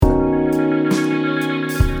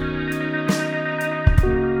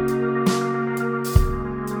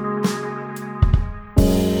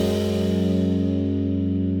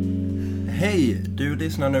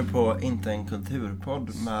lyssnar nu på Inte en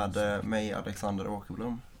kulturpodd med mig Alexander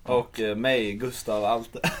Åkerblom. Och mig, Gustav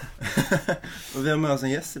Alte. Och vi har med oss en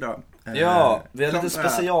gäst idag. Ja, vi har lite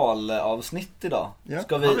specialavsnitt idag. Ja.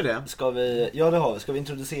 Har vi det? Ja, det har vi. Ska vi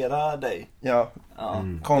introducera dig? Ja,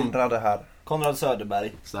 Konrad är här. Konrad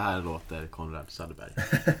Söderberg. Så här låter Konrad Söderberg.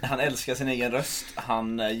 Han älskar sin egen röst.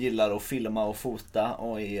 Han gillar att filma och fota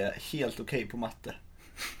och är helt okej på matte.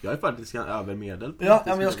 Jag är faktiskt övermedel på Ja,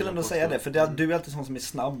 men jag skulle ändå säga det. För du är alltid sån som är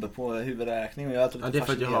snabb på huvudräkning. Och jag är alltid det är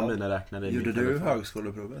för att jag har mina räknare. Gjorde du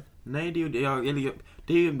högskoleprovet? Nej, det gjorde jag.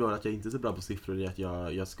 Det är ju ändå att jag inte är så bra på siffror. Det är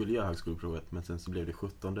att jag skulle göra högskoleprovet. Men sen så blev det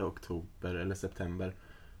 17 oktober eller september.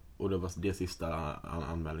 Och det var det sista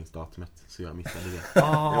anmälningsdatumet. Så jag missade det. Det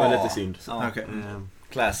var lite synd. Okay.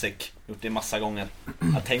 Classic. Gjort det massa gånger. Jag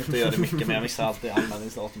har tänkt att göra det mycket, men jag missar alltid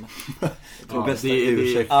anmälningsdatumet. Det är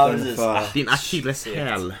ursäkten för din Achilles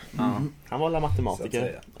häl. Han var alla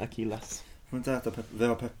matematiker. Achilles. Vi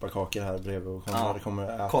har pepparkakor här bredvid och Konrad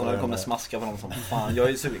kommer smaska på dem som fan. Jag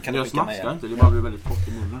är så kan jag smaskar inte, det bara blir väldigt torrt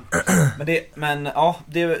i munnen.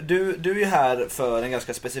 Du är ju här för en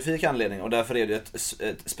ganska specifik anledning och därför är det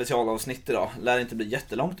ett specialavsnitt idag. Lär inte bli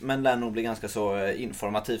jättelångt, men lär nog bli ganska så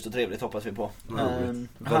informativt och trevligt, hoppas vi på.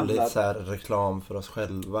 Väldigt så här reklam för oss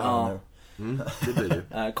själva här nu. Det blir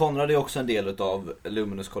det. Konrad är också en del av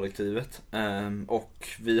Luminus-kollektivet och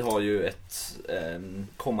vi har ju ett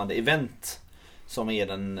kommande event som är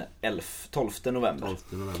den 12 november.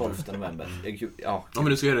 12 november. Ja. Om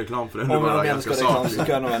du ska göra reklam för det. Om jag ska reklam så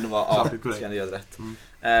ska jag nog ändå vara ska jag göra rätt.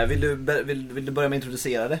 Vill du börja med att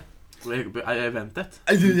introducera det? Eventet?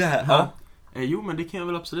 Ja. Jo, men det kan jag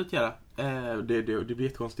väl absolut göra. Det blir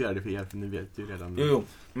jättekonstigt att göra det för er, för ni vet ju redan. Jo.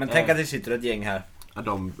 Men tänk att det sitter ett gäng här.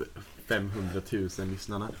 De 500 000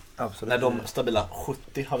 lyssnarna. Absolut. När de stabila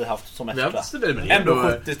 70 har vi haft som extra. Ändå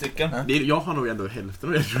 70 stycken. Jag har nog ändå hälften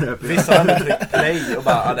av det, tror jag. Vissa har tryckt play och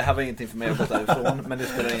bara, det här var ingenting för mig att gå därifrån, men det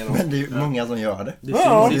spelar ingen roll. Men det är ju många som gör det.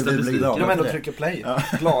 De ändå trycker play.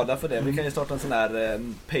 Glada för det. Vi kan ju starta en sån där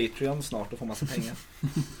Patreon snart och få massa pengar.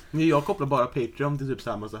 Jag kopplar bara Patreon till typ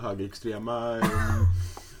samma så högerextrema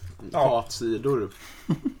hatsidor.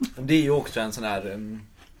 Det är ju också en sån här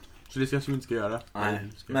så det kanske vi inte ska göra. Nej,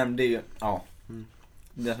 men det är ju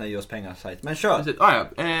det är en ge oss pengar sajt. Men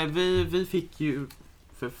kör. Vi fick ju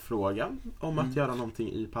förfrågan om att göra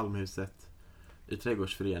någonting i Palmhuset i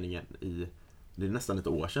trädgårdsföreningen det är nästan ett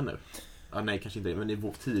år sedan nu. Nej, kanske inte, men det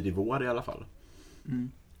är tidig vår i alla fall.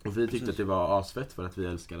 Och vi tyckte att det var asfett för att vi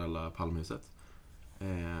älskar alla Palmhuset.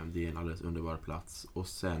 Det är en alldeles underbar plats. Och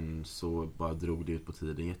sen så bara drog det ut på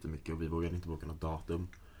tiden jättemycket och vi vågade inte boka något datum.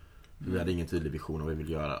 Vi hade ingen tydlig vision och vi vill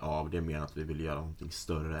göra av det, mer att vi vill göra någonting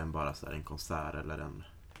större än bara så här en konsert eller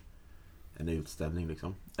en utställning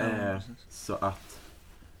liksom. Så att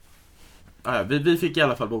vi fick i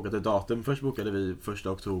alla fall bokat ett datum. Först bokade vi 1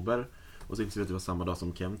 oktober och så insåg vi att det var samma dag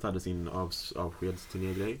som Kent hade sin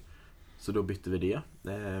avskedsturnégrej. Så då bytte vi det.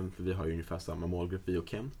 För vi har ju ungefär samma målgrupp, vi och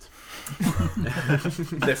Kent.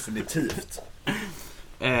 Definitivt.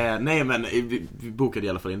 Nej, men vi bokade i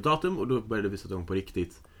alla fall en datum och då började vi sätta igång på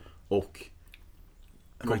riktigt. Och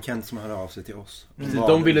det var Kent som hörde av sig till oss.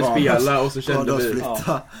 De ville spela och så kände vi vi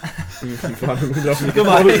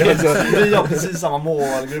har precis samma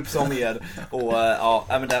målgrupp som er. Och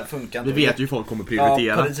men det funkar inte. Vi vet ju folk kommer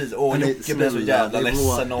prioritera. Ja, precis. Och Jocke blir så jävla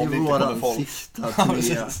ledsen om det inte kommer folk.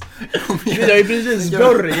 Vi har ju precis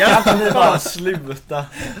börjat. Kan ni bara sluta?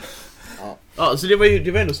 Ja, så det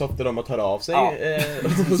var ändå soft av dem att höra av sig.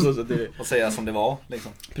 Och säga som det var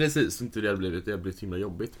liksom. Precis, inte det hade blivit himla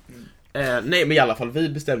jobbigt. Nej, men i alla fall, vi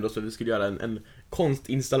bestämde oss för att vi skulle göra en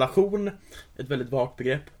konstinstallation. Ett väldigt vagt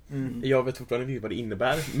begrepp. Jag vet fortfarande inte vad det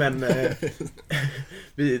innebär. Men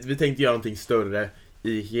vi tänkte göra någonting större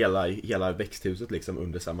i hela växthuset liksom,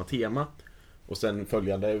 under samma tema. Och sen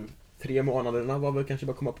följande 3 månaderna var väl kanske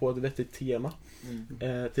bara komma på ett vettigt tema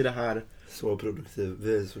till det här. Så produktiv,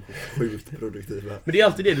 vi är så sjukt produktiva. Men det är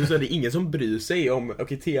alltid det du säger, det är ingen som bryr sig om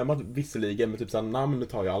temat visserligen, men typ så här, namn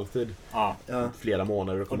tar ju alltid flera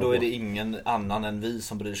månader och då är det ingen annan än vi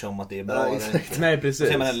som bryr sig om att det är bra. Nej,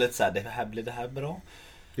 precis. Så man lite så här, blir det här bra?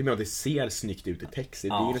 Det är mer att det ser snyggt ut i text, det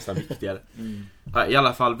är nästan viktigare. I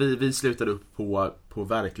alla fall, vi slutade upp på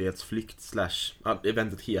verklighetsflykt /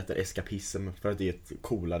 eventet heter eskapism för att det är ett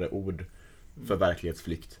coolare ord för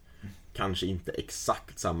verklighetsflykt. Kanske inte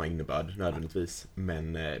exakt samma innebörd nödvändigtvis,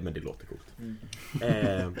 men det låter coolt.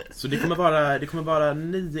 Så det kommer vara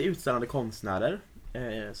 9 utställande konstnärer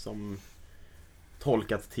som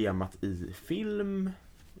tolkat temat i film,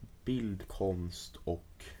 bildkonst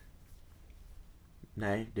och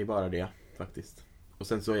nej, det är bara det faktiskt. Och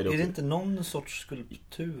sen så är det också... Är det inte någon sorts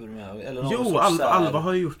skulptur med? Eller någon Jo, sorts Alva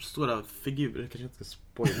har ju gjort stora figurer. Kanske inte ska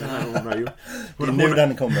spoila här hon har gjort. Det är nu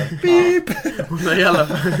den kommer.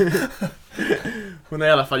 Hon har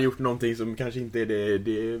i alla fall gjort någonting som kanske inte är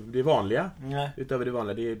det vanliga. Nej. Utöver det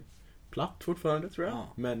vanliga. Det är platt fortfarande, tror jag.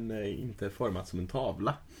 Ja. Men inte format som en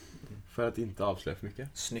tavla. För att inte avslöja för mycket.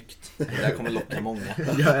 Snyggt. Det där kommer locka många.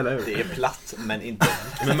 Ja, eller hur? Det är platt, men inte...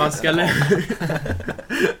 Men man ska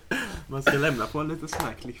lämna på en liten sån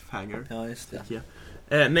här cliffhanger. Ja, just det.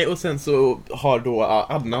 Nej, och sen så har då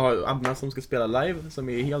Adna som ska spela live, som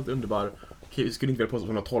är helt underbar. Vi skulle inte vilja påstå att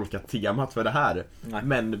hon har tolkat temat för det här. Nej.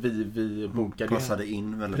 Men vi bokade... Passade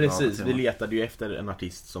in väldigt Precis, bra. vi letade ju efter en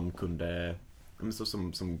artist som kunde...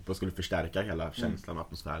 Som skulle förstärka hela känslan och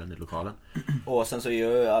atmosfären i lokalen. Och sen så är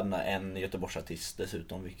ju Adna en Göteborgsartist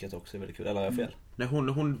dessutom, vilket också är väldigt kul. Eller har jag fel? Nej, hon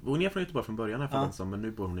är från Göteborg från början, men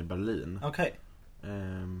nu bor hon i Berlin. Okej.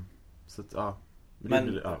 Så att, ja.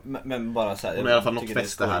 Men bara så här, hon har i alla fall något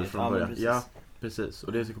fäste här från början. Precis. Ja, precis.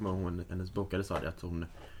 Och det så kommer hon, hennes bokare sa det, att hon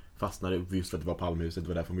fastnade just för att det var Palmhuset, det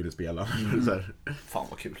var därför hon ville spela. Så här. Fan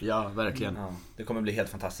vad kul. Ja, verkligen. Ja, det kommer bli helt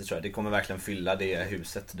fantastiskt, tror jag. Det kommer verkligen fylla det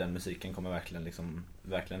huset. Den musiken kommer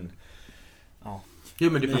verkligen ja.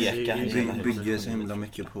 Jo, men det bygger så himla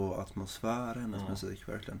mycket på atmosfären, hennes musik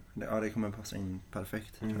verkligen. Det kommer passa in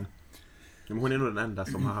perfekt. Ja, men hon är nog den enda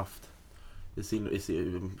som har haft i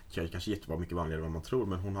sin kanske jättebra mycket vanligare än vad man tror,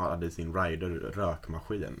 men hon hade i sin rider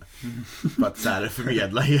rökmaskin för att så här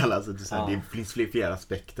förmedla hela, så det finns flera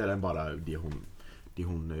aspekter än bara det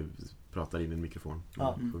hon pratar in i en mikrofon.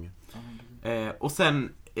 Och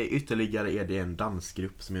sen ytterligare är det en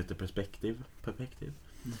dansgrupp som heter Perspektiv.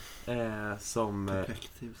 Som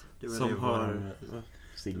Det var som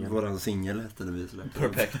det har våran singel hette det vi släppte.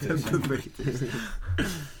 Perfekt.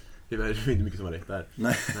 Det var inte mycket som var rätt där.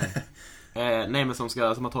 Nej. Nej, men som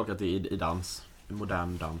har tolkat det i dans,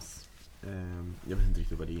 modern dans. Jag vet inte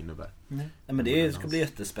riktigt vad det innebär. Nej, men det ska bli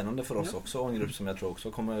jättespännande för oss också, och en grupp som jag tror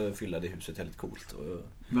också kommer fylla det huset helt coolt och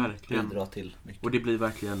verkligen bidra till mycket. Och det blir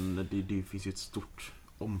verkligen, det finns ju ett stort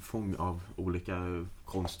omfång av olika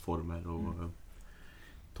konstformer och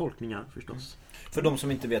tolkningar förstås. För de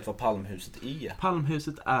som inte vet vad Palmhuset är.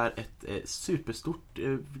 Palmhuset är ett superstort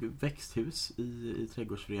växthus i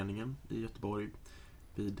trädgårdsföreningen i Göteborg.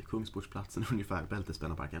 Vid Kungsportsplatsen ungefär,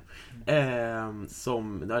 Bältespännarparken.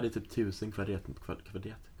 Som, det är typ 1000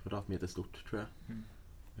 kvadratmeter stort, tror jag.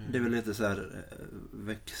 Det är väl lite så här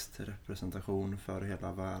växtrepresentation för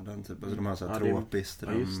hela världen typ. Alltså de har så här tropiskt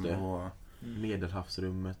rum och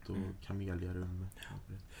Medelhavsrummet och kamelierummet.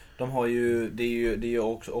 De har ju, det är ju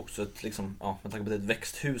också ett liksom, med tanke på att det är ett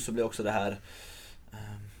växthus, så blir också det här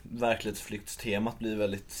verklighetsflyktstemat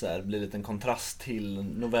blir lite en kontrast till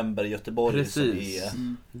November Göteborg. Precis.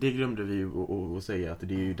 Det glömde vi ju att säga, att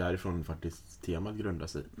det är ju därifrån faktiskt temat grundar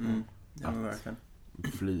sig. Ja, verkligen.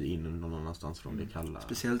 Fly in någon annanstans från det kalla.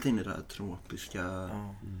 Speciellt in i det här tropiska.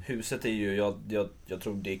 Huset är ju, jag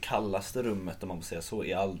tror det kallaste rummet, om man får säga så,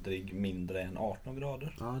 är aldrig mindre än 18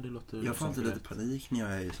 grader. Ja, det låter. Jag får alltid lite panik när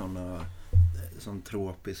jag är i sån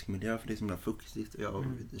tropisk miljö, för det är så himla fuktigt och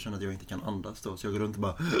jag känner att jag inte kan andas då, så jag går runt och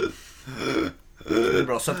bara det är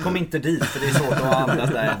bra, så att kom inte dit, för det är svårt att andas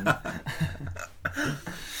där än.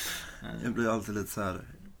 Jag blir alltid lite så här,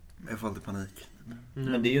 jag får alltid panik.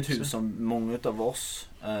 Men det är ju ett hus som många av oss,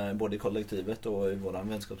 både i kollektivet och i våran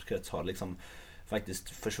vänskapskrets, har liksom faktiskt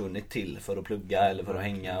försvunnit till för att plugga eller för att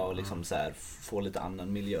hänga och liksom så här få lite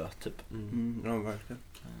annan miljö typ. Ja, verkligen.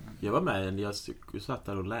 Jag var med, jag satt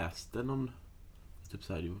där och läste någon typ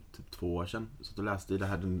 2 år sedan, så jag läste i det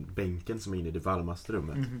här, den bänken som är inne i det varmaste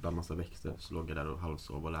rummet bland massa växter, så låg jag där och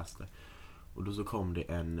halvsov och läste. Och då så kom det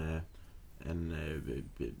en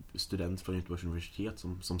student från Göteborgs universitet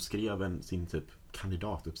som skrev sin typ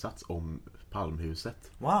kandidatuppsats om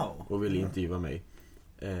Palmhuset. Wow. Och ville intervjua mig.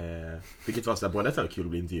 Vilket var så här, både så här kul att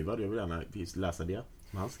bli intervjuad, jag vill gärna läsa det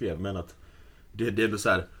som han skrev, men att det är ändå så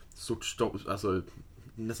här alltså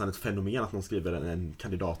nästan ett fenomen att någon skriver en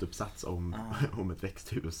kandidatuppsats om ett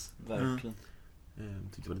växthus. Verkligen.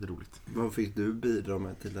 Tyckte det var lite roligt. Vad fick du bidra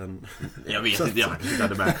med till den? Jag vet inte, jag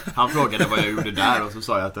hittade med. Han frågade vad jag gjorde där och så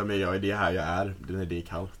sa jag att jag är det här jag är. Det är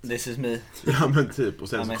kallt. This is me. Ja, men typ. Och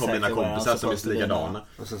sen så kom mina kompisar som är likadana.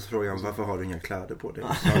 Och sen så frågade han, varför har du inga kläder på dig?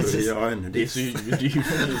 Det är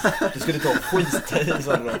så Du skulle ta skit i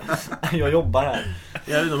sådär. Jag jobbar här.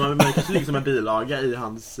 Jag vet inte, man märker liksom en bilaga i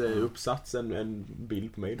hans uppsats, en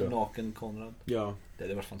bild på mig då. Naken Konrad. Ja. Det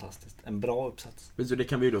hade varit fantastiskt. En bra uppsats. Men så det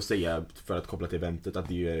kan vi ju då säga, för att koppla till eventet, att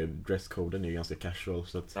det är dresscoden är ju ganska casual,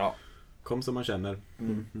 så att kom som man känner.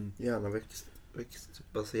 Gärna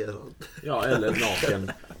växtbaserad. Ja, eller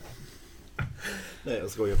naken. Nej, jag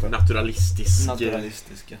skojar själv.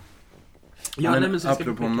 Naturalistiska. Ja, men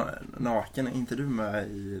apropå naken, är inte du med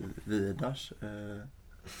i Vidars?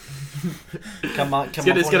 Ska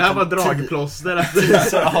det här vara dragplåster?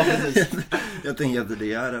 Ja, jag tänker att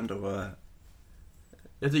det är ändå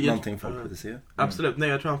någonting folk vill se. Absolut, nej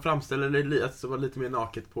jag tror han framställer det att det var lite mer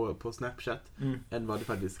naket på Snapchat än vad det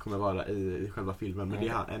faktiskt kommer vara i själva filmen. Men det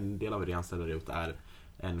är en del av det han ställer ut är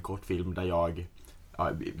en kortfilm där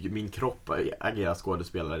min kropp agerar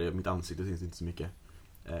skådespelare, mitt ansikte syns inte så mycket.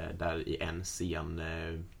 Där i en scen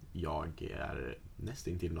jag är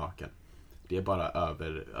nästintill naken. Det är bara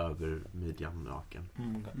över midjan naken.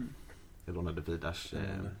 Jag lånade Vidars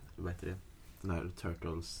vad heter det? Den här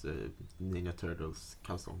Turtles Ninja Turtles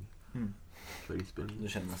kalsong. För inspelning. Du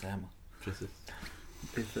känner sig hemma. Precis.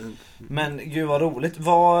 Men gud vad roligt.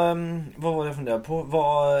 Vad var det jag funderade på?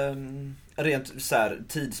 Rent så här,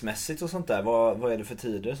 tidsmässigt och sånt där, vad är det för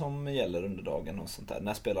tider som gäller under dagen och sånt där?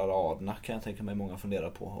 När spelar raderna kan jag tänka mig många funderar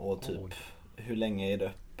på. Och typ hur länge är det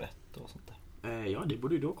öppet och sånt där? Ja, det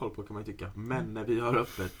borde ju då koll på kan man ju tycka. Men vi har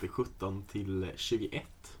öppet 17 till 21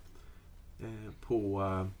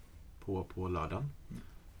 på lördagen.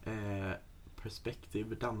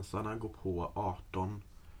 Perspektiv, dansarna går på 18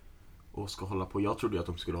 och ska hålla på. Jag trodde att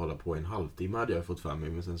de skulle hålla på en halvtimme, hade jag fått för mig,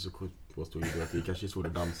 men sen så påstod ju att vi kanske skulle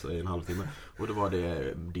dansa i en halvtimme och då var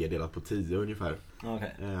det delat på 10 ungefär. Okay.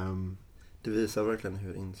 Du visar verkligen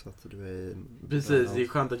hur insatt du är. Precis, det är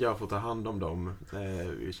skönt att jag får ta hand om dem.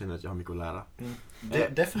 Jag känner att jag har mycket att lära.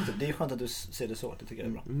 Definitivt, det är skönt att du ser det så, det tycker jag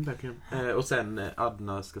är bra. Verkligen. Och sen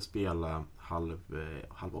Adna ska spela halv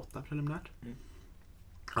 8 preliminärt.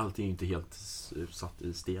 Allt är inte helt satt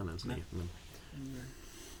i stenen så länge,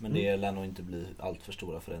 men det lär nog inte bli allt för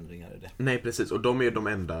stora förändringar i det. Nej, precis. Och de är de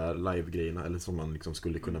enda live-grejerna eller som man liksom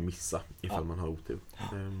skulle kunna missa ifall man har otur.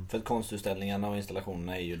 För att konstutställningarna och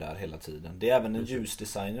installationerna är ju där hela tiden. Det är även en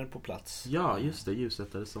ljusdesigner på plats. Ja, just det.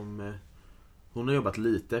 Ljussättare som... hon har jobbat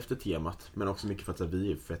lite efter temat, men också mycket för att så här,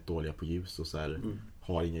 vi är fett dåliga på ljus och så här,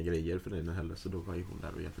 har inga grejer för den heller. Så då var ju hon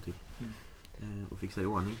där och hjälpte till. Och fixade i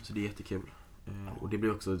ordning, så det är jättekul. Och det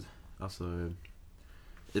blir också... Alltså,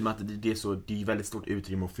 i och med att det är väldigt stort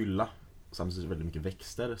utrymme att fylla. Samtidigt är det väldigt mycket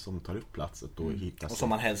växter som tar upp plats. Att då hittas och som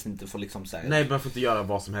man helst inte får liksom säga. Nej, man får inte göra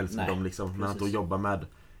vad som helst med dem liksom. Men att då jobba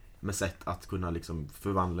med sätt att kunna liksom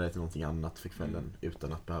förvandla det till någonting annat för kvällen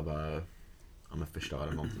utan att behöva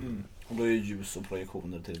förstöra någonting. Och då är ju ljus och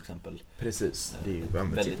projektioner till exempel. Precis, det är ju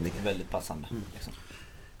väldigt passande. Liksom.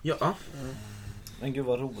 Ja. Men gud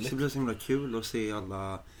vad roligt. Det blir så himla kul att se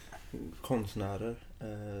alla konstnärer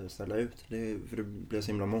ställa ut. För det blir så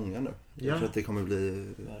himla många nu. Jag tror att det kommer bli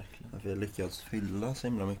att vi har lyckats fylla så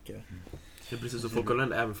himla mycket. Ja, precis. Och folk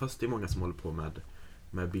håller även fast det är många som håller på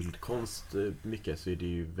med bildkonst mycket, så är det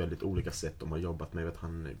ju väldigt olika sätt de har jobbat med. Jag vet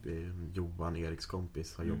Johan, Eriks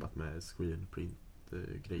kompis, har jobbat med screenprint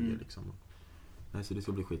grejer liksom. Nej, så det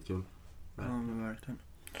ska bli skitkul. Ja, men verkligen.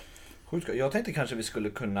 Jag tänkte kanske vi skulle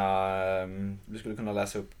kunna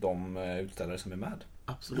läsa upp de utställare som är med.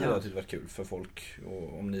 Absolut. Det har tyckt varit kul för folk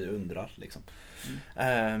och om ni undrar liksom.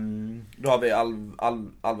 Då har vi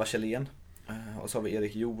Alva Kjellén, och så har vi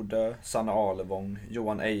Erik Jordö, Sanna Alevång,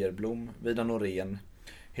 Johan Ejerblom, Vida Norén,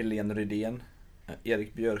 Helene Rydén,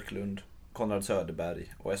 Erik Björklund, Konrad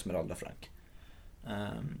Söderberg och Esmeralda Frank.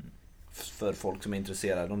 För folk som är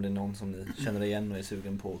intresserade, om det är någon som ni känner igen och är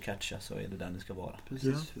sugen på att catcha, så är det där ni ska vara.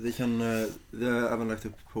 Precis. Vi har även lagt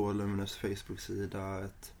upp på Luminous Facebook-sida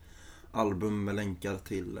ett album med länkar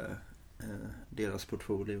till deras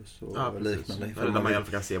portfolios och liknande. Eller där man i alla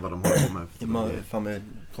fall kan se vad de har med. Får man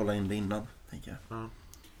kolla in det innan, tänker jag. Ja.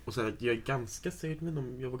 Och så jag är ganska säker,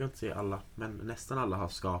 men jag vågar inte säga alla, men nästan alla har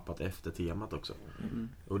skapat efter temat också.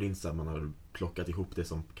 Och det är inte så att man har plockat ihop det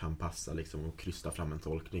som kan passa liksom, och krysta fram en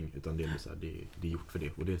tolkning, utan det är så här, det är gjort för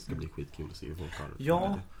det, och det ska bli skitkul att se hur folk har det.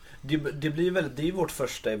 Ja, det blir väldigt, det är vårt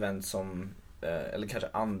första event som eller kanske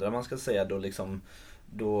andra man ska säga då liksom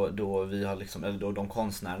då vi har liksom, eller då de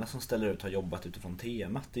konstnärerna som ställer ut har jobbat utifrån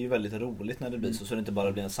temat. Det är ju väldigt roligt när det blir så det inte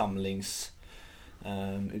bara blir en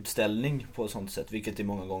samlingsutställning på ett sånt sätt, vilket det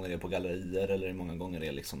många gånger är på gallerier eller det många gånger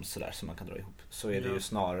är liksom sådär som man kan dra ihop. Så är det ju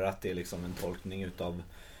snarare att det är liksom en tolkning utav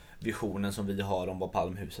visionen som vi har om vad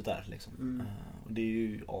Palmhuset är liksom. Och det är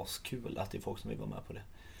ju askul att det är folk som vill vara med på det.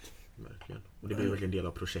 Verkligen. Och det blir verkligen en del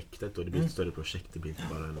av projektet, och det blir ett större projekt, det blir inte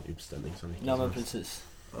bara en utställning som ja, men precis.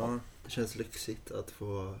 Ja, det känns lyxigt att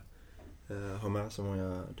få ha med så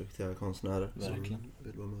många duktiga konstnärer som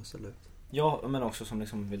vill vara med och ställa ut. Ja, men också som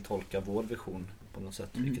liksom vill tolka vår vision på något sätt,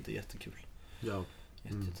 vilket är jättekul. Ja.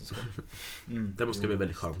 Jätteskoj. Det måste bli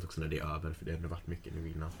väldigt skönt också när det är över, för det har varit mycket nu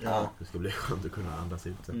innan. Ja. Det ska bli skönt att kunna andas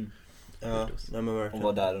ut sen. Ja, nej, men verkligen.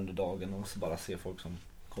 Och vara där under dagen och så bara se folk som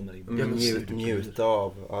kommer in. Njuta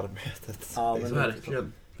av arbetet. Ja, men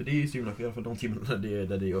verkligen. För det är ju så himla fel, för de timmarna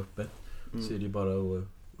där det är öppet så är det bara att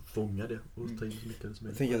fånga det och ta in så mycket som möjligt.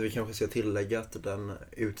 Jag tänker att vi kanske ska tillägga att den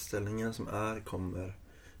utställningen som kommer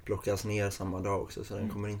plockas ner samma dag också, så den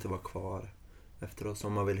kommer inte vara kvar efteråt. Så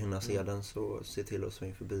om man vill hinna se den så se till att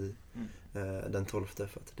svänga förbi den 12, för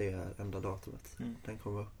att det är enda datumet. Den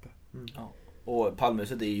kommer vara uppe. Ja. Och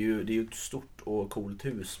Palmhuset är ju ett stort och coolt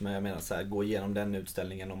hus, men jag menar så här, gå igenom den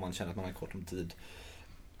utställningen om man känner att man har kort om tid.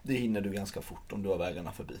 Det hinner du ganska fort om du har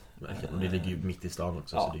vägarna förbi. Verkligen. Och det ligger ju mitt i stan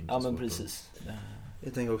också. Ja, så det är inte men svårt precis.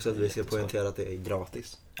 Jag tänker också att vi ska poängtera att det är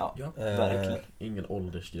gratis. Ja, verkligen. Ingen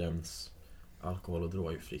åldersgräns. Alkohol och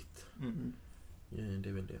droger är fritt. Det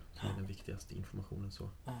är väl det som är den viktigaste informationen. Så.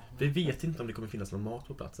 Vi vet inte om det kommer finnas någon mat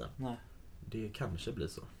på platsen. Nej. Det kanske blir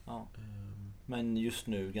så. Ja. Men just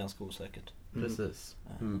nu ganska osäkert. Precis.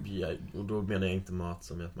 Ja, och då menar jag inte mat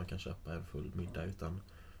som att man kan köpa en full middag, utan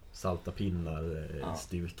salta pinnar,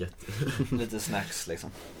 stuket. Lite snacks liksom.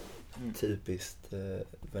 Typiskt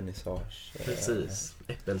vernissage. Precis.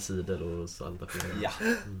 Äppelcider och salta pinnar. Ja.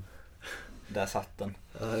 Där satt den.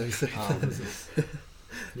 Ja, exakt. Ja, precis.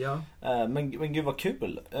 Ja. Men gud vad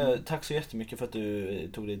kul. Tack så jättemycket för att du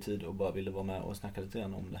tog dig tid och bara ville vara med och snacka lite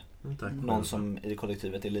grann om det. Tack. Någon som i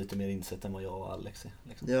kollektivet är lite mer insett än vad jag och Alex är.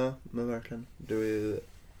 Liksom. Ja, men verkligen. Du har ju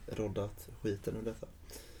roddat skiten ur detta.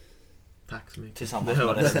 Tack så mycket. Tillsammans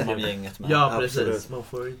med resten av gänget. Med. Ja, precis. Absolut. Man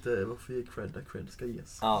får ge cred där cred ska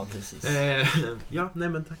ges. Ja, precis. Ja, nej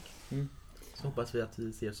men tack. Så hoppas vi att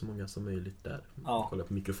vi ser så många som möjligt där. Ja. Kolla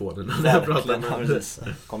på mikrofonen. Verkligen, precis.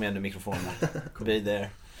 Kom igen nu mikrofonen. Be there.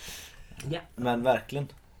 Yeah. Men verkligen.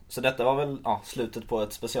 Så detta var väl slutet på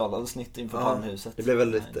ett specialavsnitt inför Palmhuset. Det blev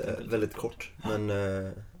väldigt kort, men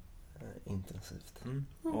intensivt.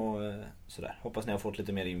 Och sådär. Hoppas ni har fått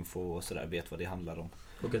lite mer info och sådär, vet vad det handlar om.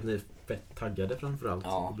 Och att ni är fett taggade framförallt.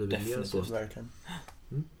 Ja, definitivt. Verkligen.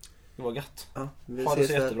 Det var gött. Ja, ha det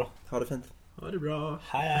så jättebra. Ha det fint. Ha det bra.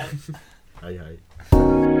 Hej hej. Hej hej.